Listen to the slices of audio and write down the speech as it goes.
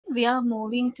we are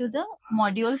moving to the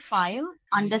module 5,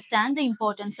 understand the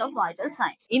importance of vital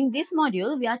signs. In this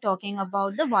module, we are talking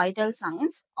about the vital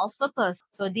signs of a person.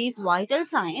 So these vital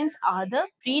signs are the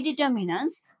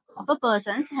predeterminants of a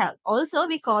person's health. Also,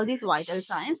 we call these vital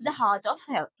signs the heart of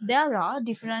health. There are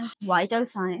different vital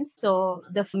signs. So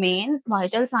the main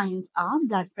vital signs are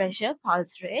blood pressure,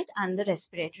 pulse rate, and the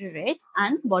respiratory rate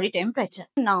and body temperature.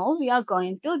 Now we are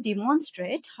going to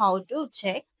demonstrate how to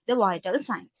check the vital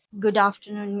signs. Good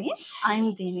afternoon, Miss.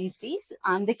 I'm Dinithi.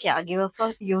 I'm the caregiver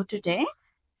for you today.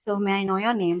 So may I know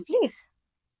your name, please?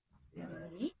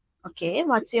 Okay.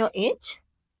 What's your age?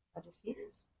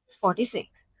 46.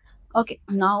 46. Okay.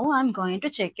 Now I'm going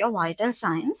to check your vital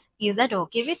signs. Is that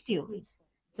okay with you?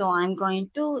 So I'm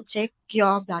going to check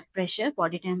your blood pressure,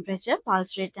 body temperature,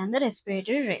 pulse rate, and the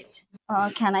respiratory rate.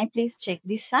 Can I please check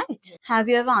this side? Have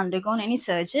you ever undergone any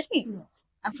surgery? No.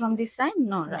 From this side?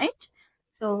 No, right?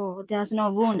 So there's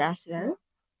no wound as well.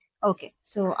 Okay,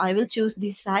 so I will choose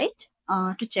this side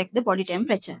to check the body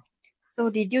temperature. So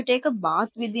did you take a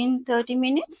bath within 30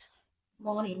 minutes?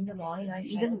 In the morning, I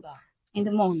had a bath. In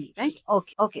the morning, right?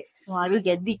 Okay, okay. So I will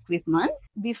get the equipment.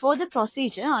 Before the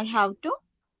procedure, I have to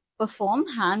perform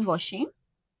hand washing.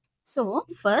 So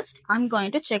first, I'm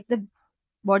going to check the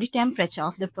body temperature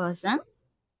of the person,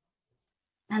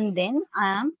 and then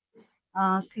I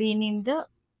am cleaning the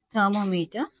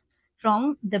thermometer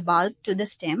from the bulb to the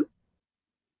stem.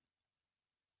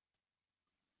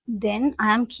 Then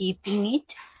I am keeping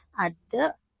it at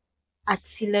the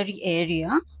axillary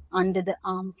area under the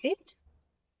armpit.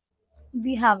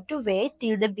 We have to wait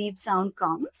till the beep sound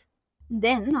comes.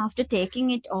 Then after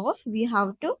taking it off, we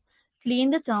have to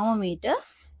clean the thermometer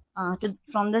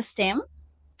from the stem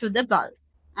to the bulb.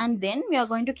 And then we are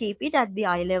going to keep it at the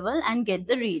eye level and get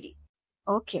the reading.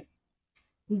 Okay.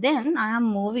 Then I am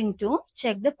moving to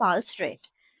check the pulse rate.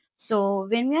 So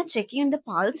when we are checking the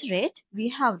pulse rate, we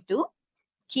have to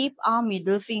keep our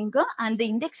middle finger and the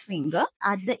index finger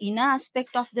at the inner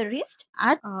aspect of the wrist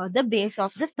at the base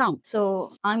of the thumb.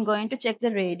 So I'm going to check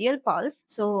the radial pulse.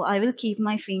 So I will keep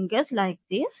my fingers like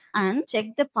this and check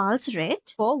the pulse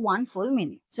rate for 1 full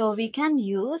minute. So we can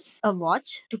use a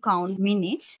watch to count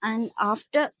minutes, and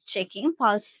after checking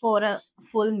pulse for a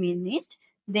full minute,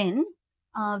 then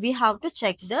we have to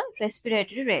check the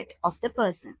respiratory rate of the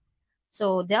person.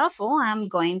 So therefore, I am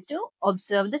going to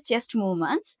observe the chest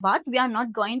movements, but we are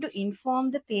not going to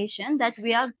inform the patient that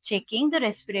we are checking the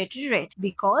respiratory rate,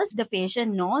 because the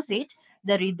patient knows it,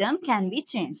 the rhythm can be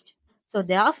changed. So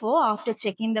therefore, after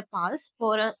checking the pulse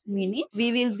for a minute,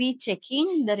 we will be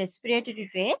checking the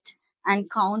respiratory rate and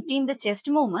counting the chest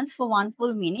movements for 1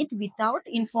 full minute without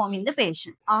informing the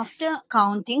patient. After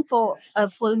counting for a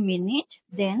full minute,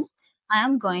 then I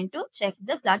am going to check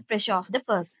the blood pressure of the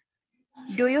person.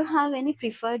 Do you have any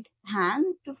preferred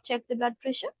hand to check the blood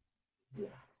pressure?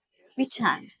 Which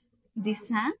hand? This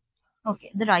hand?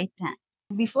 Okay, the right hand.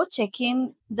 Before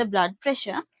checking the blood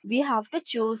pressure, we have to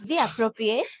choose the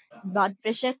appropriate blood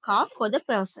pressure cuff for the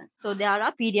person. So there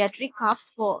are pediatric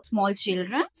cuffs for small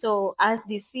children. So as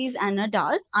this is an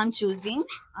adult, I'm choosing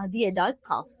the adult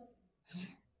cuff.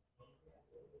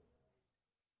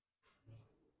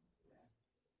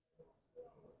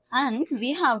 And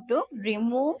we have to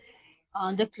remove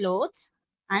the clothes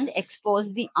and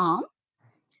expose the arm.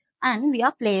 And we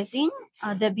are placing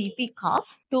the BP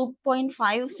cuff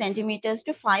 2.5 centimeters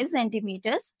to 5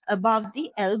 centimeters above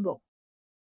the elbow.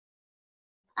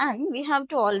 And we have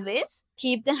to always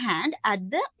keep the hand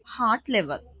at the heart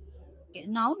level. Okay,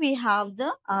 now we have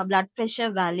the blood pressure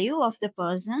value of the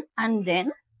person, and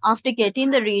then after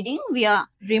getting the reading, we are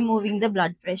removing the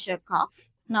blood pressure cuff.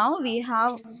 Now we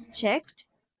have checked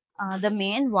the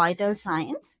main vital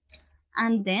signs,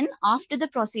 and then after the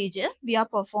procedure, we are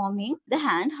performing the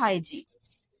hand hygiene.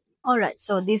 All right,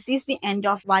 so this is the end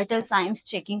of vital signs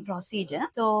checking procedure.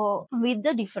 So with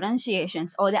the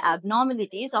differentiations or the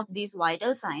abnormalities of these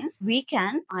vital signs, we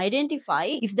can identify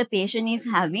if the patient is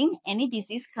having any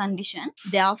disease condition.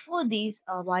 Therefore, these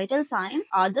vital signs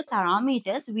are the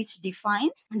parameters which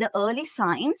defines the early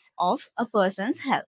signs of a person's health.